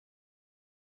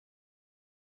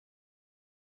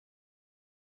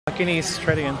your knees.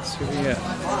 Try it again. See what you get.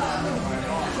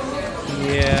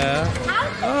 Yeah.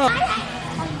 Oh.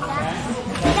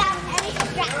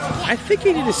 I think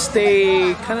you need to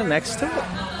stay kind of next to it.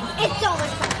 It's so much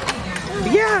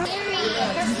fun. Yeah.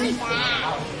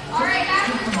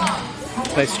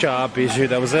 Nice job, Bijou.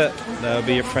 That was it. That would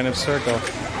be your friend of circle.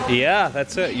 Yeah,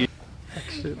 that's it.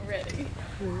 Ready.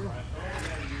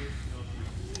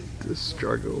 The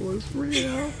struggle was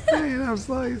real. Man, that was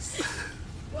nice.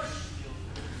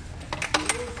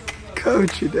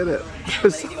 Coach, you did it. That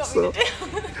was awesome.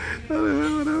 What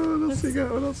else you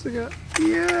got? What else you got?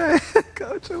 Yeah,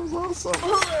 Coach, that was awesome.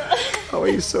 Oh, are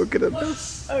you so good at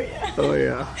this? Oh yeah. Oh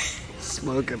yeah.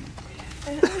 Smoking.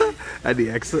 And the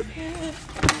exit.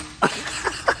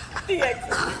 The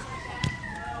exit.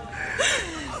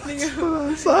 Very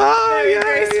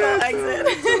graceful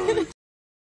exit.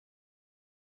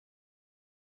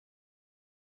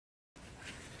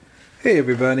 Hey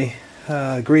everybody,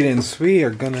 greetings. We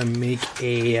are gonna make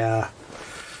a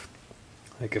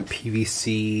like a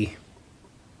PVC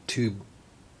tube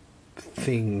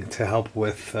thing to help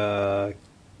with front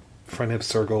hip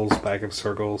circles, back hip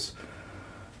circles,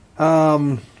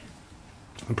 and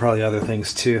probably other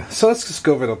things too. So let's just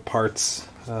go over the parts.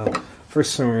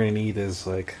 First thing we're gonna need is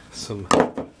like some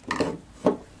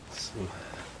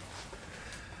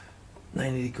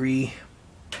 90-degree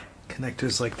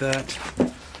connectors like that.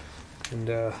 And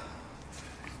you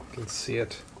can see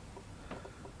it.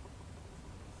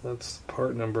 That's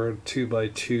part number 2 by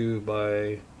 2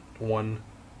 by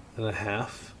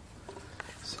 1.5.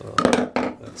 So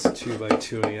that's 2 by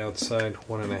 2 on the outside,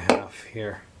 1.5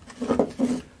 here.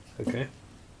 Okay.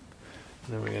 And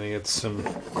then we're gonna get some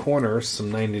corners,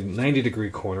 some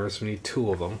 90-degree corners. We need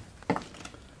 2 of them.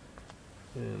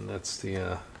 And that's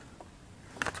the.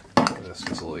 This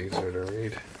is a little easier to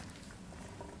read.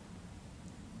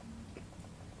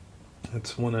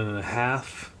 That's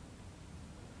 1.5.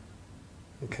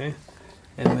 Okay,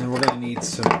 and then we're going to need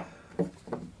some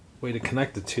way to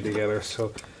connect the 2 together,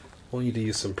 so we'll need to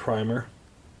use some primer.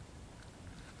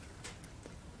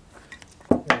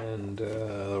 And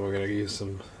then we're going to use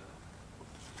some.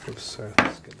 Oops, sorry,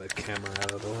 let's get that camera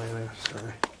out of the way there.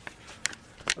 Sorry.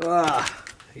 Ah,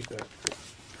 hate that.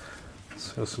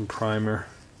 So some primer.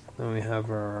 Then we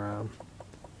have our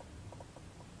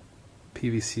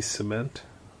PVC cement.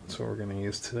 That's what we're going to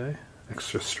use today.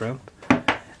 Extra strength.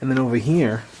 And then over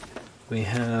here we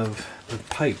have the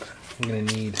pipe. I'm going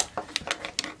to need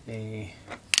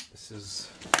this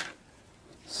is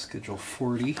schedule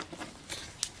 40,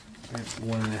 right,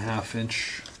 1.5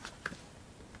 inch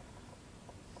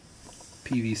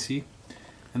PVC.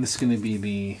 And this is going to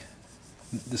be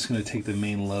this is going to take the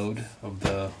main load of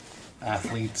the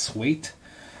athlete's weight.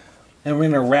 And we're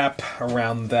going to wrap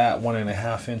around that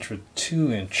 1.5 inch with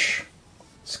 2 inch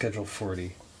schedule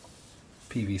 40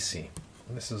 PVC.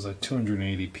 And this is a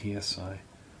 280 psi.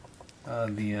 The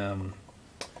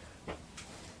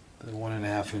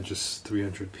 1.5 inch is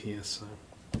 300 psi.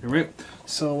 All right,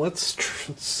 so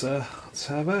let's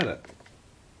have at it.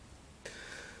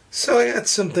 So I got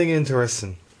something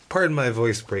interesting. Pardon my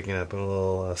voice breaking up. I'm a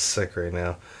little sick right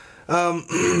now.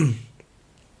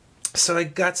 So I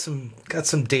got some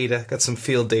data, got some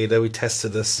field data. We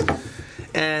tested this,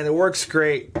 and it works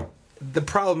great. The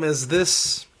problem is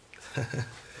this.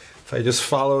 If I just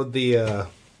followed the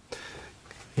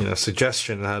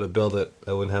suggestion on how to build it,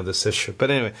 I wouldn't have this issue.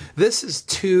 But anyway, this is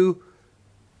 2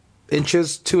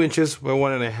 inches by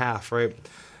 1.5, right?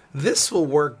 This will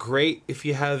work great if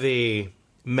you have a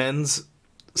men's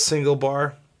single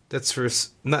bar. That's for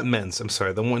not men's. I'm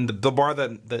sorry, the bar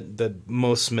that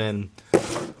most men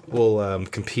will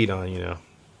compete on. You know,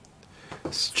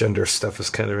 this gender stuff is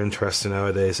kind of interesting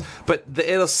nowadays. But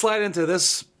it'll slide into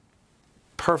this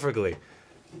perfectly.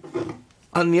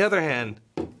 On the other hand,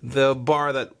 the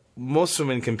bar that most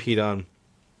women compete on,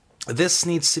 this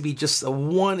needs to be just a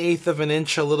 1/8 of an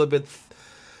inch, a little bit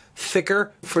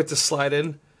thicker for it to slide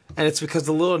in, and it's because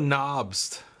the little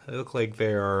knobs, they look like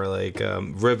they are like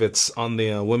rivets on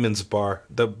the women's bar,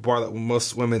 the bar that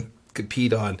most women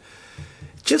compete on.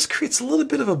 Just creates a little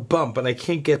bit of a bump, and I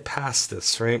can't get past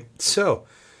this, right? So,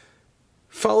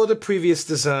 follow the previous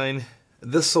design.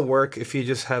 This will work if you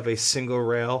just have a single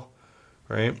rail,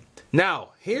 right?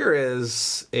 Now, here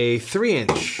is a 3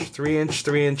 inch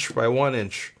by 1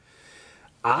 inch.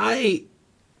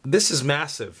 This is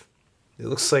massive. It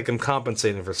looks like I'm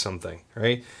compensating for something,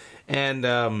 right? And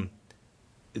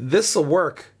this will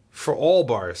work for all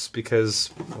bars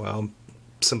because, well,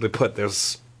 simply put,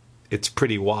 it's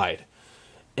pretty wide.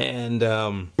 And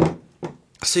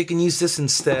so you can use this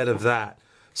instead of that.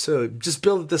 So just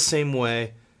build it the same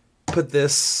way. Put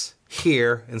this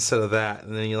here instead of that,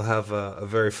 and then you'll have a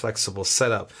very flexible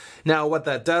setup. Now what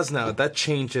that does now, that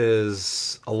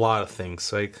changes a lot of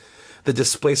things. Like the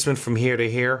displacement from here to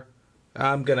here,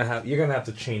 you're gonna have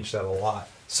to change that a lot.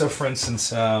 So for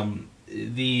instance,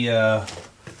 we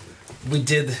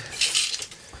did,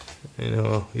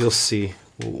 you'll see,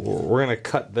 we're gonna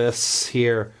cut this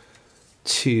here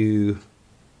to,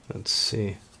 let's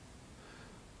see,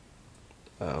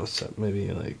 what's that, maybe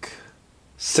like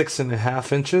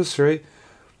 6.5 inches, right?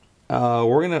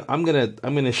 I'm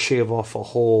gonna shave off a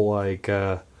whole, like,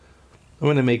 I'm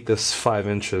gonna make this 5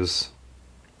 inches,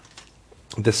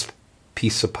 this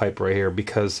piece of pipe right here,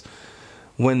 because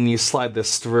when you slide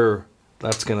this through,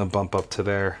 that's gonna bump up to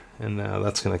there, and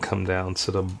that's gonna come down,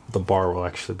 so the bar will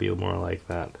actually be more like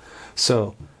that.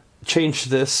 So change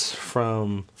this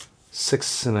from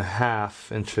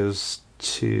 6.5 inches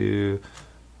to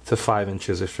 5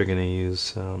 inches if you're gonna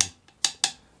use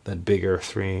that bigger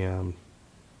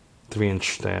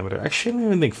 3-inch diameter. Actually, I don't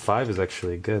even think 5 is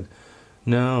actually good.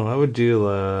 No, I would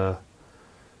do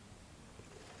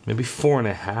maybe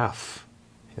 4.5.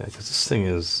 Yeah, because this thing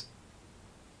is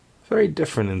very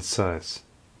different in size.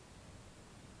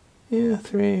 Yeah,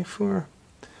 3, 4.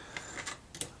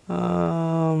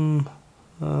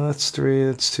 That's 3,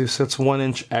 that's 2, so that's 1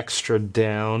 inch extra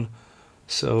down.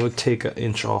 So it would take an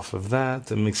inch off of that.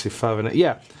 That makes you 5.5.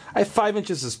 Yeah, 5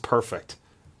 inches is perfect.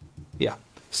 Yeah.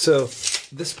 So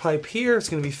this pipe here is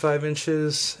going to be 5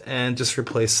 inches, and just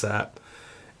replace that,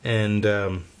 and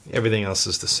everything else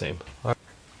is the same.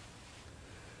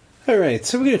 All right,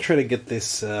 so we're going to try to get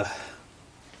this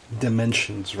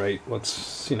dimensions right. Let's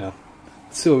see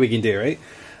what we can do, right?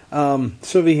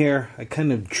 So over here, I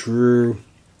kind of drew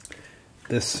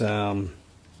this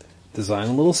design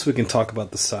a little so we can talk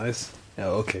about the size.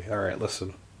 Oh, okay, all right,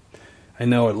 listen. I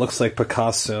know it looks like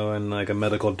Picasso and like a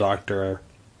medical doctor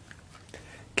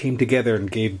came together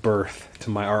and gave birth to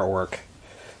my artwork.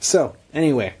 So,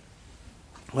 anyway,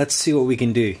 let's see what we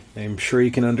can do. I'm sure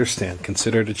you can understand.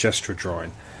 Consider it a gesture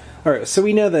drawing. Alright, so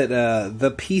we know that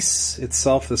the piece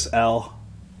itself, this L,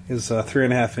 is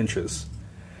 3.5 inches.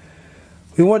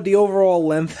 We want the overall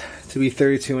length to be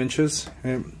 32 inches.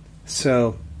 Right?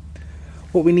 So,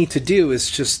 what we need to do is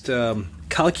just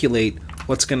calculate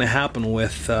what's going to happen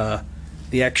with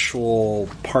the actual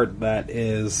part that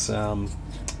is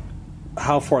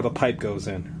how far the pipe goes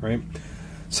in, right?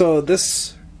 So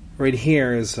this right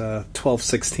here is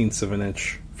 12/16 of an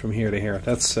inch from here to here.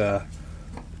 That's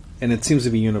and it seems to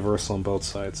be universal on both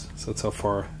sides. So that's how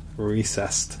far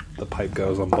recessed the pipe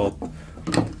goes on both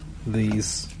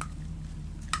these.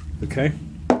 Okay.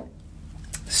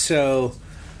 So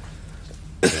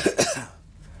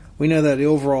we know that the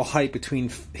overall height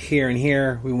between here and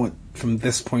here, we want from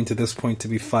this point to this point to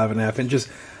be 5.5 inches.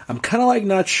 I'm kind of like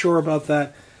not sure about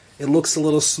that. It looks a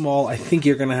little small. I think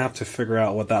you're going to have to figure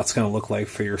out what that's going to look like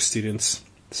for your students.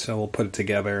 So we'll put it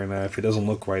together, and if it doesn't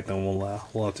look right, then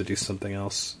we'll have to do something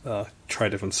else. Try a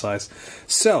different size.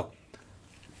 So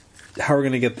how we're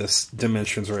going to get this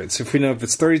dimensions right? So if we know if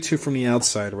it's 32 from the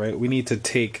outside, right, we need to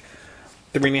take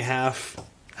 3.5,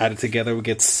 add it together, we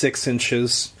get 6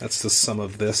 inches. That's the sum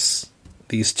of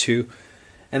these two,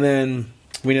 and then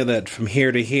we know that from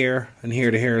here to here and here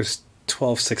to here is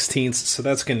 12/16, so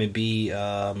that's going to be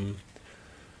 1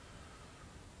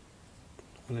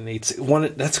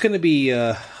 1/8. That's going to be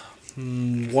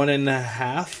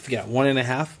 1.5. Yeah,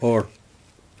 1.5 or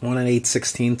 1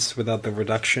 8/16 without the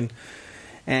reduction,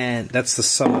 and that's the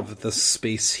sum of the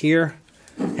space here.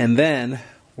 And then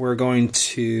we're going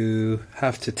to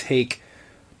have to take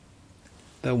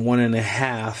the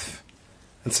 1.5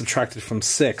 and subtract it from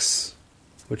 6,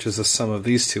 which is the sum of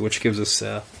these two, which gives us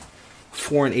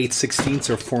 4 8/16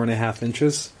 or 4.5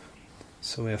 inches.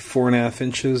 So we have 4.5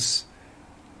 inches.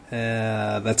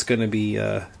 That's going to be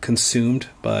consumed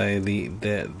by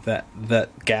that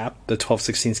gap, the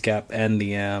 12/16 gap, and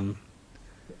the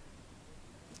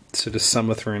so the sum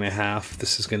of 3.5.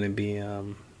 This is going to be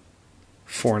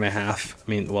 4.5. I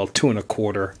mean, well,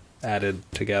 2.25 added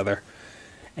together,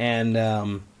 and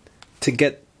to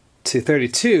get to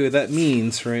 32, that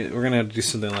means, right, we're going to have to do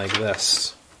something like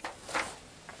this.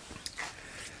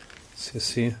 So you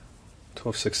see,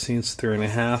 12/16,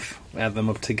 3.5, add them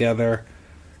up together,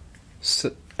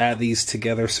 so add these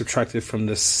together, subtract it from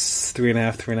this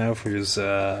 3.5, which is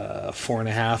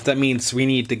 4.5. That means we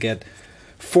need to get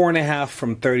 4.5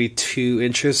 from 32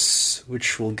 inches,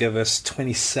 which will give us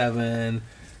 27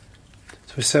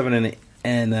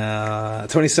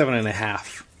 and a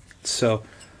half. So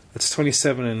that's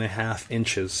 27.5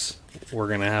 inches we're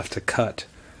going to have to cut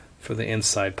for the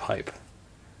inside pipe.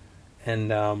 And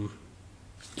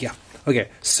yeah, okay,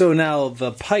 so now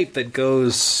the pipe that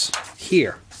goes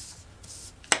here,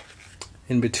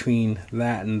 in between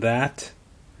that and that.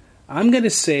 I'm going to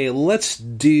say let's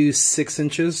do 6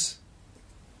 inches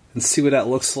and see what that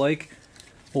looks like.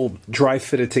 We'll dry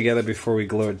fit it together before we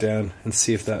glue it down and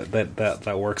see if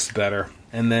that works better.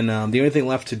 And then the only thing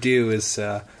left to do is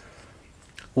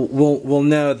we'll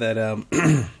know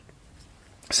that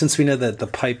since we know that the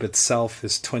pipe itself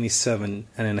is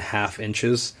 27.5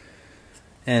 inches,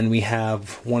 and we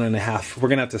have 1.5, we're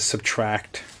gonna have to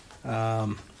subtract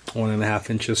 1.5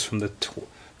 inches from the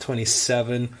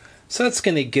 27. So that's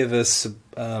gonna give us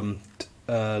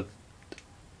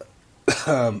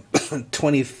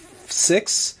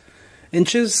 26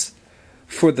 inches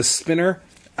for the spinner.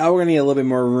 We're gonna need a little bit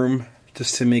more room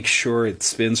just to make sure it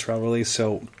spins properly.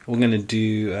 So we're gonna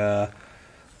do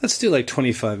let's do like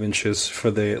 25 inches for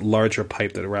the larger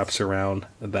pipe that wraps around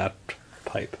that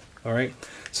pipe. All right.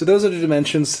 So those are the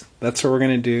dimensions. That's what we're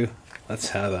gonna do. Let's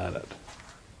have at it.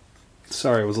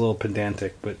 Sorry, it was a little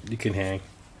pedantic, but you can hang.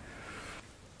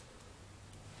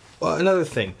 Well, another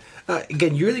thing.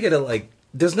 Again, you really gotta like.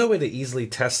 There's no way to easily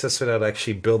test this without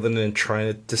actually building it and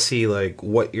trying to see like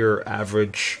what your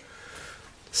average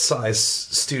size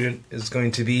student is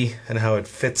going to be and how it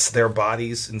fits their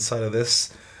bodies inside of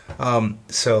this.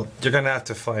 So you're going to have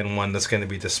to find one that's going to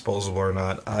be disposable or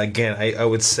not. Again, I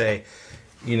would say,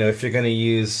 you know, if you're going to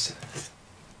use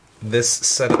this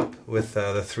setup with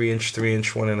the 3-inch,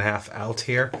 1.5 out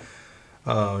here,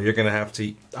 you're going to have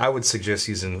to, I would suggest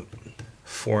using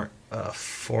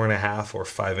 4.5 or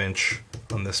 5-inch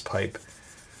on this pipe.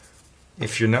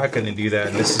 If you're not going to do that,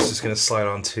 and this is just going to slide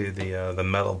onto the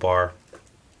metal bar,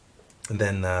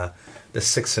 then the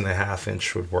 6.5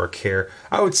 inch would work here.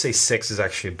 I would say 6 is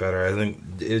actually better. I think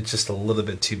it's just a little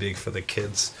bit too big for the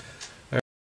kids.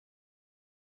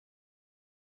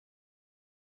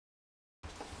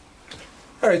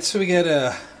 Alright, so we got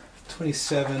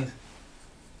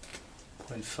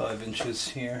 27.5 inches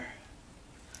here.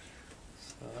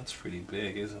 So that's pretty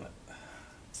big, isn't it?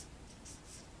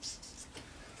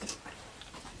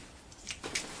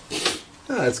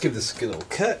 Let's give this a good little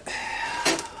cut.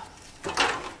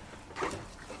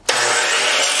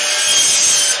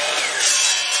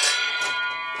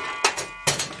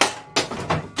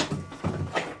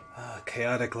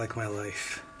 Chaotic like my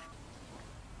life.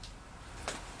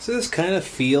 So this kind of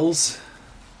feels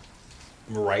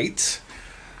right.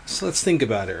 So let's think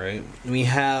about it, right? We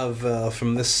have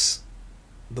from this,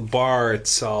 the bar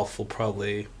itself will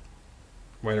probably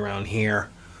right around here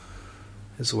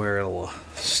is where it'll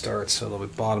start. So it'll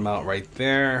bottom out right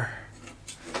there,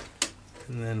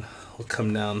 and then we'll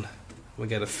come down. We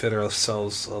got to fit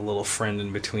ourselves a little friend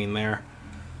in between there.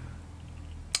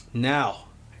 Now,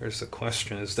 here's the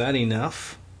question: is that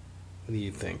enough? What do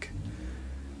you think?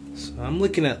 So I'm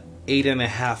looking at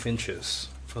 8.5 inches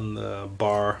from the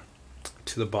bar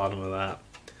to the bottom of that,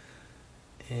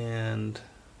 and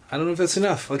I don't know if that's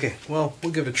enough. Okay, well,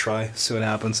 we'll give it a try, see what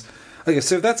happens. Okay,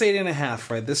 so if that's 8.5,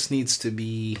 right, this needs to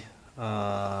be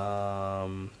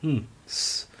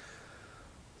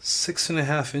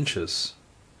 6.5 inches.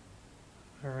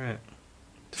 All right,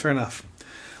 fair enough.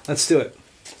 Let's do it.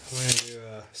 We're gonna do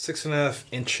 6.5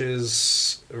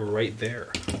 inches right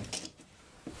there.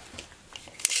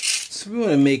 So we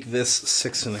want to make this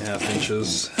 6.5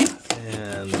 inches,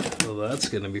 and well, that's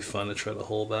going to be fun to try to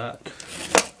hold that.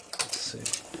 Let's see.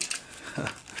 All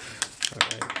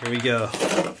right, here we go.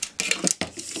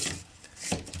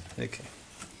 Okay,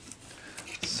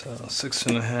 so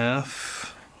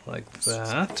 6.5 like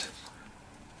that.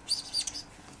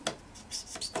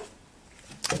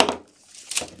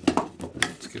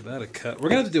 Let's give that a cut. We're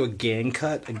going to have to do a gang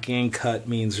cut. A gang cut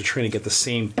means we're trying to get the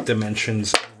same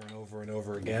dimensions over and over and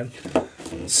over again.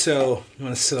 So I'm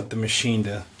going to set up the machine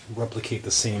to replicate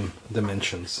the same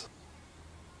dimensions.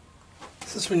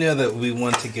 Since we know that we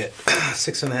want to get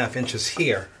 6.5 inches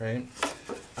here, right?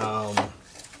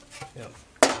 Yeah,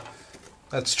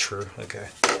 that's true. Okay.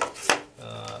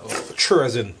 Well, true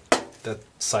as in that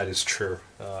side is true,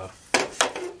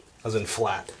 as in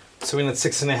flat. So we need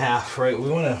 6.5, right? We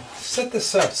want to set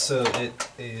this up so it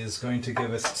is going to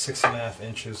give us 6.5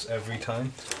 inches every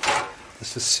time.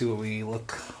 Let's just see what it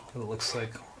looks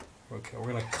like. Okay,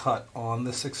 we're gonna cut on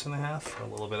the 6.5 a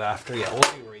little bit after. Yeah, we'll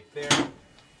be right there.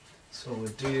 So what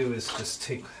we'll do is just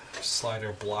take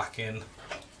slider block in.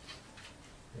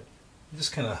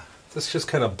 This just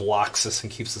kind of blocks this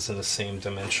and keeps us in the same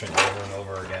dimension over and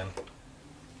over again.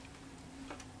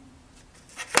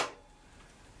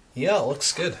 Yeah, it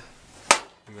looks good.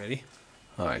 You ready?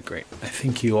 All right, great. I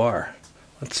think you are.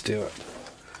 Let's do it.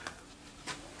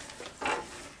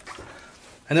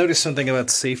 I noticed something about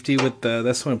safety with the,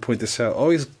 that's when I point this out.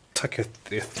 Always tuck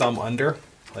your thumb under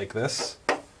like this.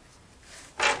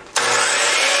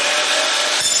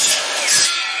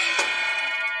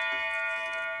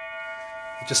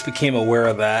 I just became aware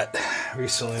of that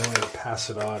recently. I'm going to pass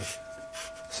it on.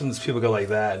 Sometimes people go like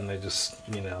that, and they just,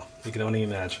 you know, you can only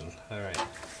imagine. All right.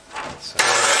 So.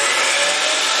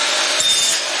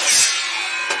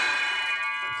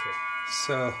 Okay.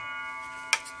 So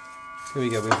here we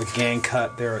go. We have a gang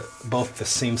cut. They're both the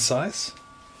same size.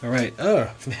 All right.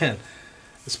 Oh man,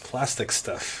 this plastic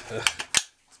stuff.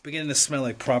 It's beginning to smell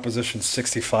like Proposition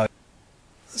 65.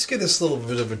 Let's get this little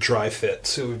bit of a dry fit.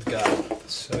 So we've got.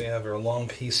 So we have our long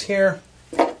piece here.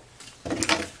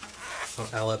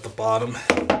 L at the bottom.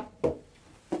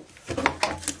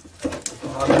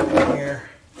 Bottom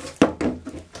here. Turn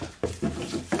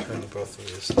both of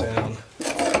these down.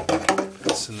 Put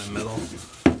this in the middle.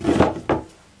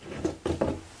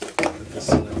 Put this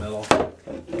in the middle.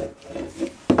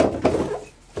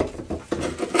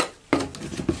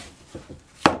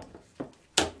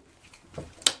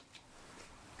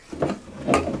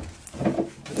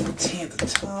 Put the T at the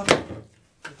top.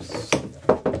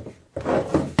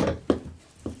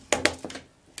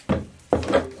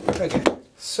 Okay,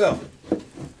 so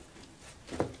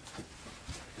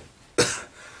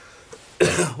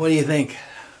what do you think?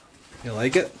 You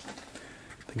like it?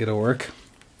 Think it'll work?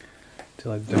 Do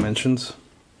you like the dimensions?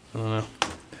 I don't know.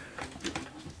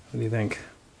 What do you think?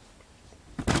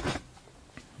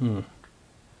 You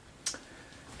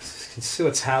can see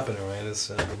what's happening, right? Is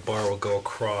the bar will go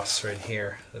across right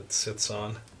here that it sits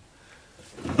on.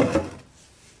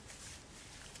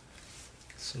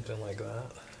 Something like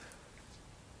that.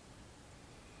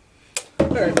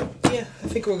 Alright, yeah, I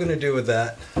think we're going to do with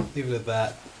that. Leave it at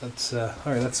that. That's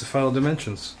alright, that's the final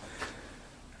dimensions.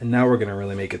 And now we're going to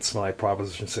really make it smell like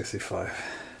Proposition 65.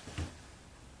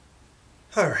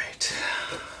 Alright,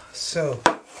 so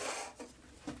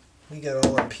we got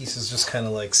all our pieces just kind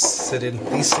of like sit in.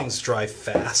 These things dry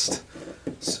fast,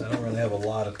 so I don't really have a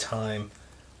lot of time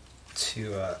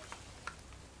to,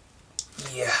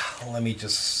 yeah, let me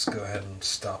just go ahead and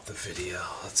stop the video.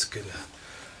 That's good.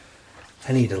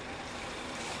 I need to...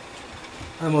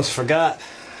 I almost forgot.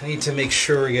 I need to make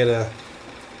sure we get a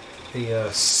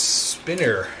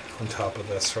spinner on top of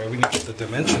this, right? We need the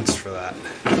dimensions for that.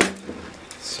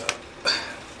 So,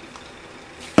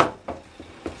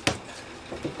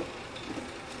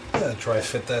 yeah, dry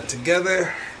fit that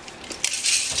together.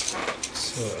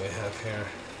 See what we have here.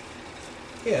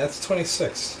 Yeah, that's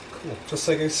 26. Cool, just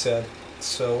like I said.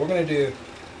 So we're gonna do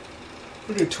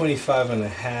 25 and a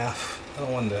half. I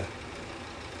don't want to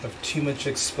have too much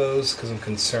exposed because I'm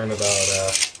concerned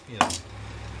about you know,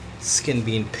 skin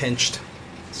being pinched.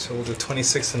 So we'll do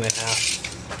 26 and a half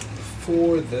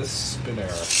for this spinner.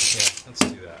 Yeah, let's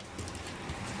do that.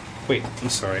 Wait, I'm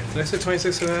sorry. Did I say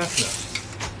 26 and a half? No.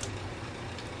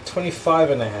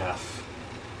 25 and a half.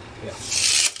 Yeah.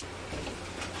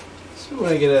 So we're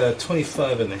going to get a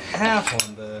 25 and a half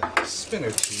on the spinner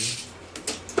tube.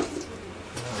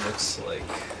 That looks like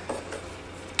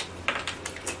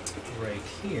right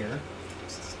here.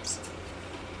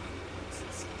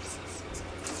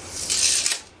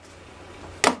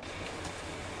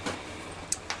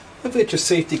 If you get your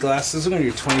safety glasses, we're going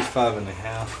to do 25 and a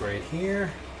half right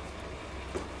here.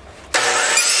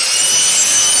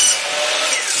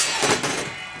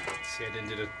 See, I didn't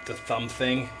do the thumb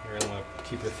thing. You're going to want to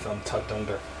keep your thumb tucked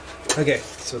under. Okay,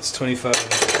 so it's 25 and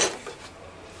a half.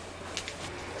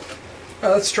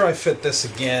 Alright, let's try fit this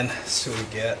again. See what we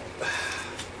get.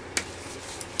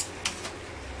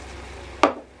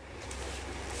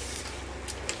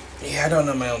 Yeah, I don't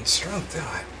know my own strength, do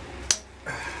I?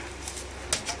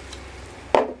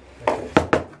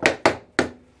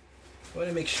 I want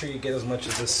to make sure you get as much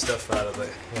of this stuff out of the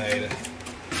way.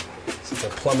 It's like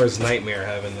a plumber's nightmare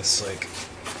having this like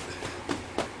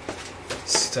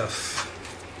stuff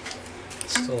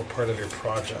still a part of your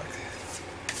project.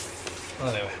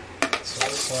 Well, anyway, so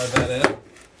let's slide that in.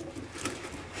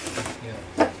 Yeah.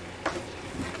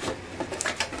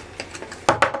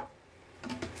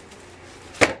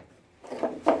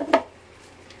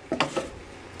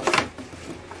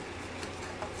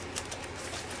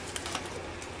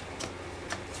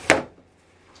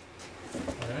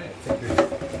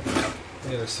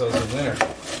 So it's a winner.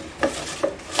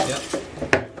 Yep.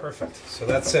 Right, perfect. So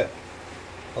that's it.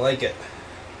 I like it.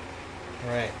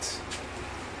 Alright.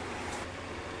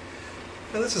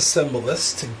 Now let's assemble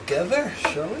this together,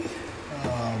 shall we?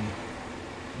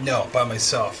 No, by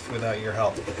myself, without your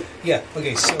help. Yeah,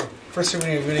 okay, so first we're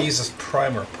going to use this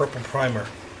primer, purple primer.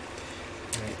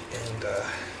 Right, and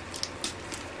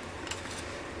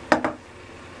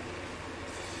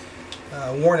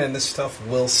Warning, this stuff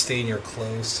will stain your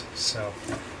clothes. So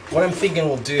what I'm thinking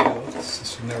we'll do,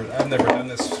 since I've never done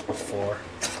this before,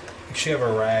 make sure you have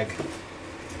a rag.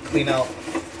 Clean out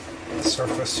the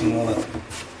surface and all that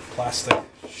plastic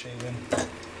shaving.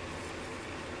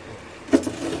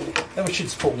 Then we should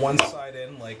just put one side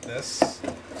in like this.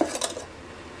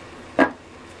 Alright.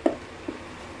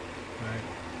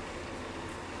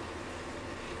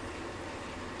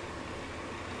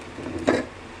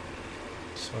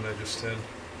 That's what I just did.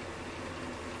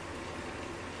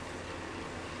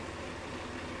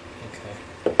 Okay.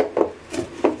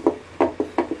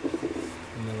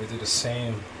 And then we do the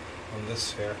same on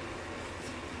this here.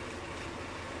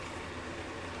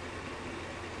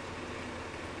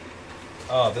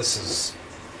 Oh, this is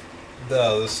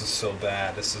so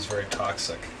bad. This is very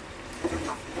toxic.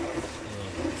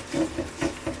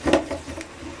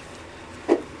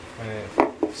 I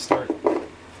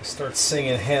start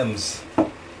singing hymns. You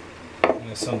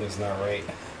know something's not right.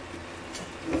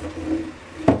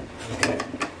 Okay.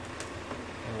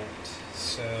 Alright,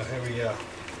 so here we go.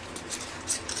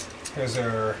 Here's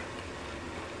our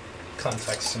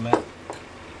contact cement.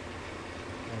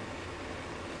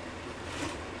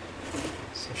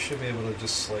 So I should be able to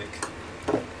just like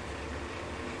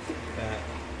that,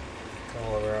 go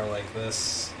all around like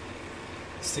this.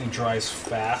 This thing dries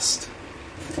fast.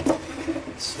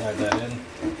 Slide that in.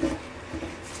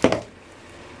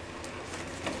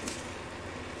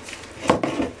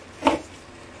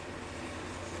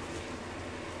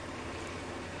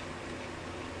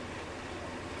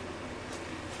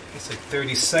 It's like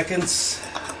 30 seconds.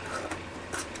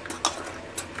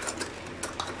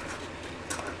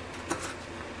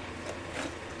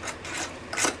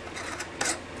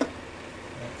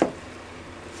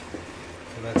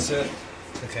 That's it.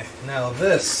 Okay, now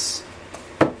this,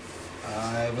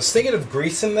 I was thinking of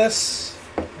greasing this.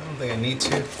 I don't think I need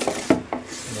to. I'm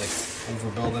like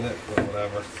overbuilding it, but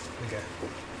whatever. Okay,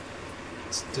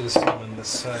 let's do the same on this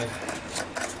side.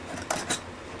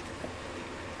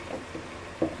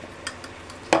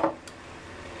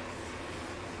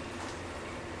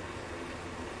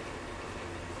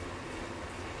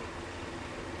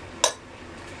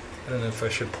 I don't know if I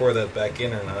should pour that back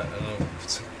in or not. I don't know if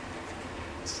it's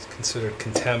considered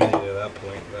contaminated at that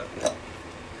point, but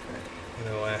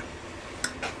either way.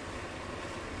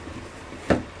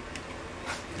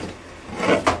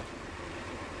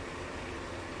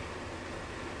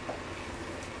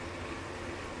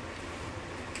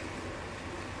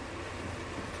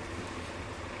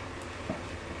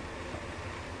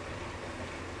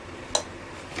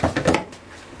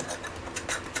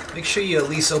 Make sure you at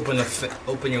least open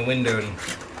your window and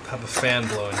have a fan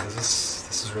blowing, because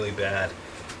this is really bad.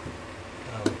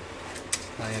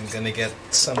 I am going to get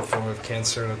some form of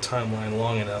cancer in a timeline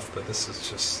long enough, but this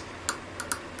just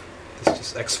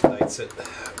expedites it.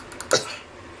 Put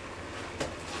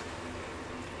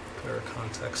our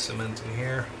contact cement in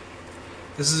here.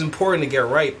 This is important to get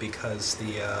right because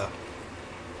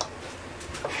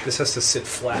this has to sit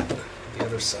flat the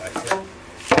other side. Yeah.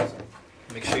 So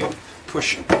make sure you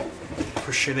push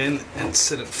it in and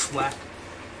sit it flat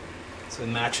so it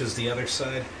matches the other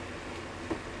side.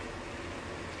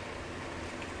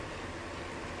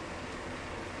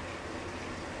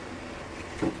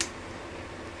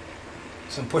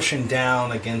 So I'm pushing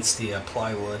down against the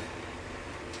plywood.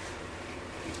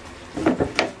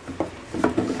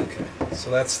 Okay, so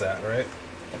that's that, right?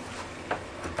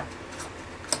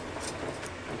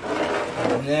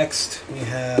 Next, we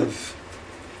have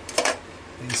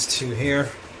these two here.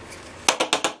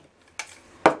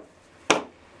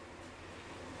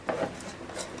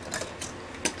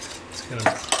 Just gonna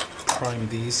prime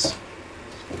these.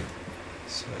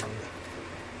 So,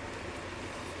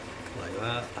 like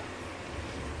that.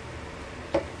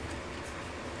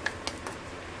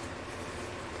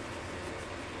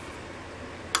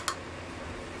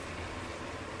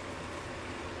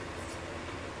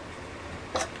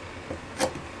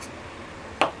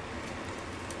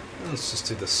 Let's just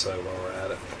do this side while we're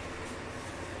at it.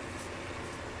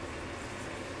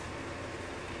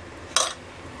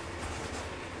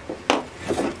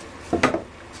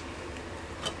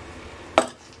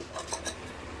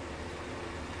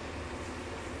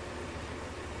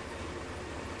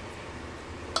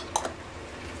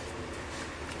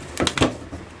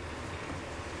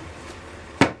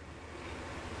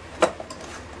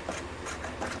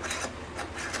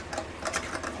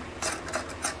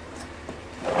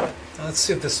 Let's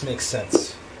see if this makes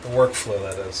sense. The workflow,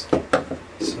 that is.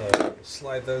 So we'll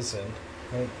slide those in.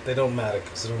 They don't matter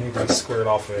because they don't need to be squared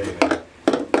off of anything.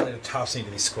 The tops need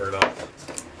to be squared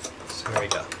off. So here we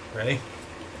go. Ready?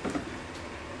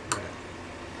 Right.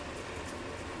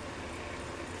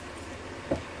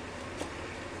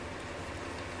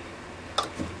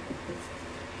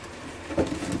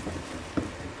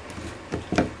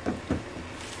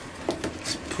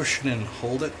 push it in and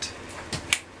hold it.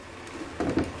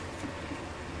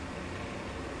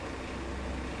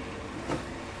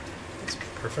 That's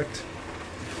perfect.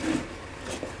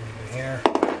 Over here.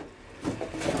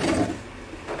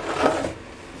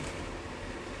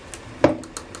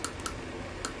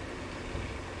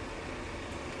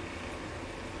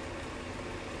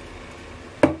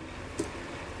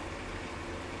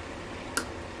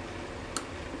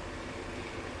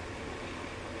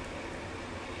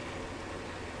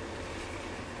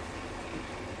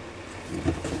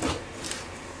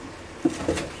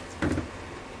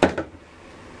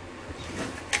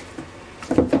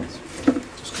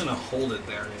 Just gonna hold it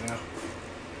there, you know.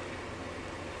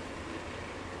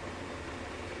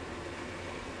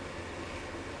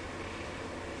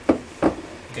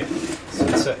 Okay, so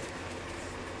that's it.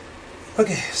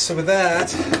 Okay, so with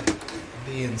that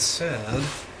being said,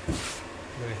 what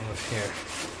do we have here?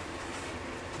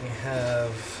 We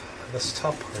have this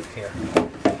top part here.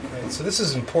 Right, so this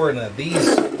is important that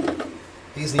these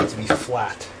need to be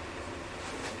flat.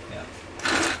 Yeah.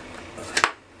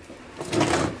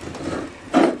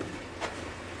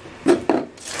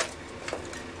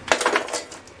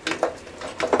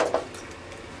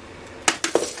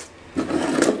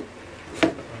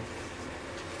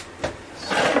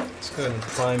 Let's go ahead and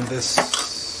climb this.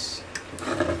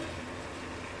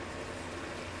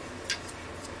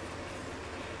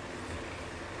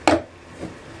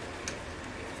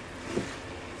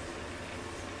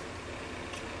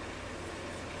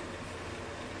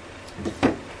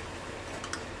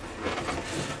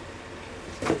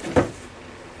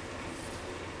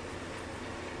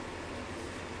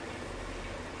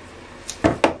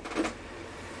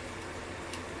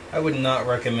 I would not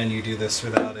recommend you do this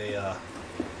without a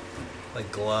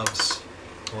like gloves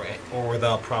or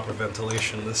without proper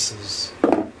ventilation. This is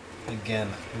again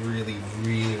really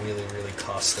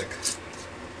caustic.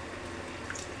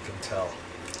 You can tell.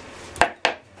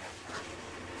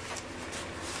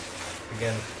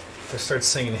 Again, if I start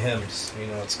singing hymns, you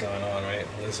know what's going on, right?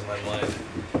 I'm losing my mind.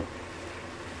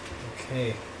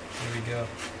 Okay, here we go.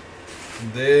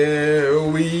 There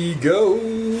we go.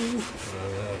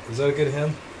 Is that a good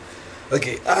hymn?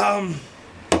 Okay,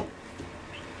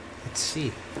 let's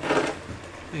see. I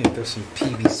think there's some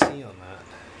PVC on that.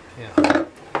 Yeah.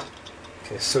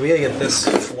 Okay, so we gotta get this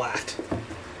flat.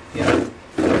 Yeah,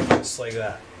 just like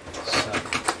that. So,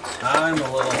 I'm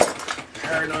a little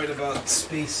paranoid about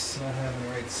space, not having the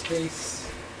right space.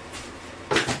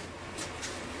 Alright.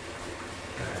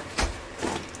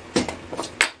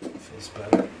 Feels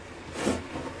better.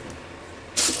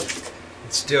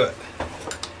 Let's do it.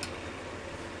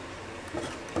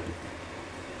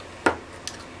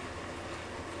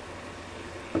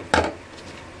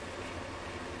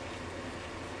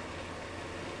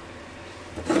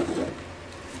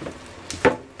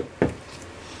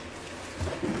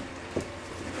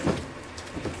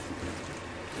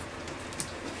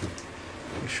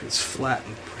 Make sure it's flat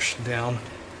and pushed down.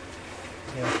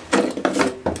 Yeah.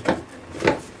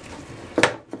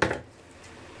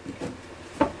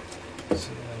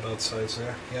 See on both sides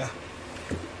there. Yeah.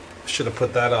 Should have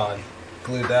put that on,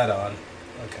 glued that on.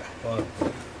 Okay. Well,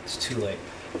 it's too late.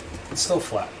 It's still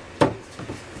flat.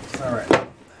 All right.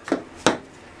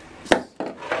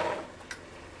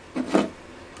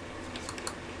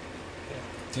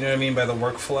 Do you know what I mean by the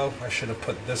workflow? I should have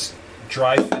put this,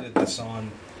 dry fitted this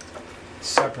on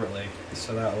separately,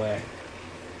 so that way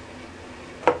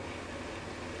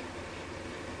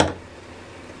it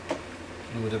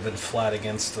would have been flat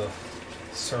against the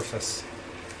surface.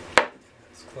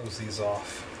 Let's close these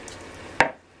off.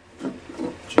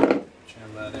 Jam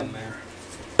that in there.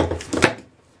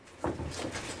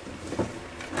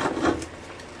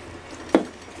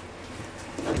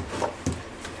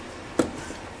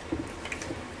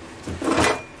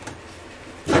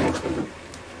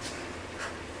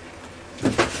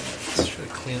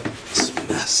 Clean up this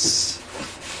mess.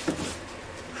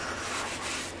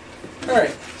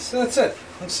 Alright, so that's it.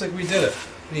 Looks like we did it.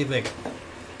 What do you think?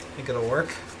 Think it'll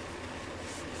work?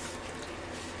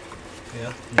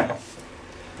 Yeah? No?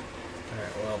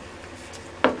 Alright, well,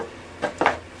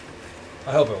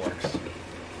 I hope it works.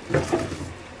 Put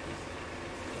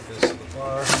this to the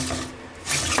bar.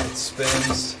 It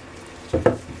spins.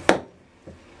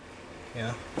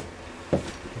 Yeah.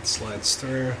 It slides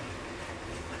through.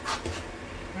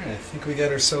 Alright, I think we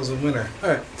got ourselves a winner.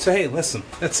 Alright, so hey, listen,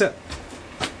 that's it.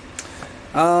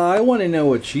 I want to know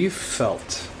what you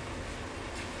felt.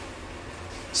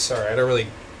 Sorry, I don't really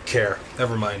care.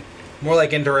 Never mind. More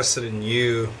like interested in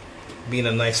you being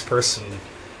a nice person,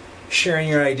 sharing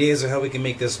your ideas of how we can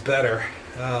make this better.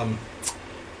 We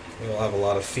all have a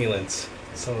lot of feelings.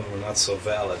 Some of them are not so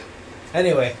valid.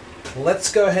 Anyway,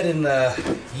 let's go ahead and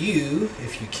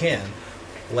if you can,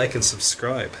 like and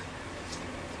subscribe.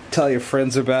 Tell your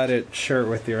friends about it. Share it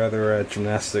with your other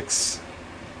gymnastics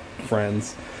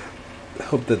friends.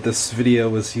 Hope that this video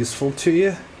was useful to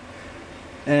you.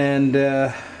 And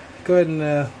go ahead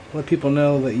and let people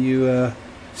know that you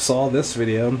saw this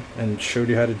video and showed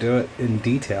you how to do it in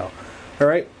detail.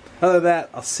 Alright, other than that,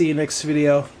 I'll see you next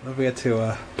video. Don't forget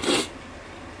to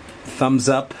thumbs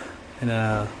up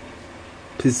and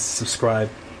please subscribe.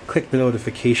 Click the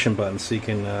notification button so you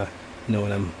can know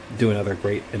when I'm doing other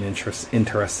great and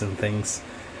interesting things.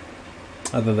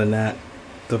 Other than that,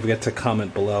 don't forget to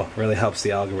comment below. It really helps the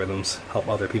algorithms, help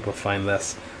other people find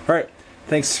this. Alright,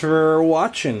 thanks for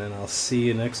watching, and I'll see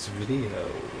you next video.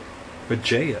 For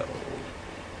J.O.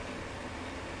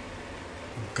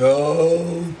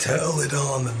 Go tell it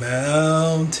on the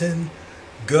mountain.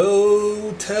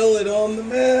 Go tell it on the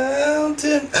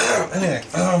mountain. Anyway,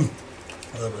 a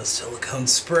little bit of silicone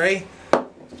spray.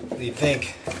 What do you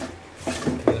think?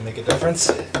 Gonna make a difference?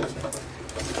 I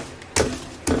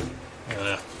don't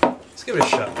know. Let's give it a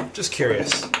shot. Just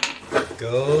curious.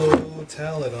 Go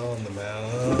tell it on the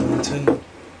mountain.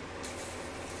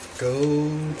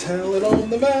 Go tell it on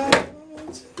the mountain.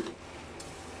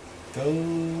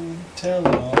 Go tell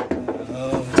it on the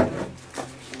mountain.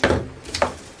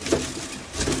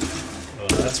 Oh,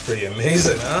 that's pretty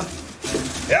amazing, huh?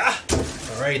 Yeah!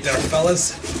 Alright there,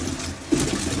 fellas.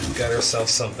 We've got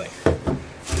ourselves something.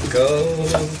 Go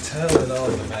tell it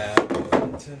on the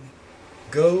mountain.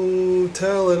 Go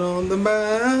tell it on the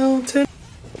mountain.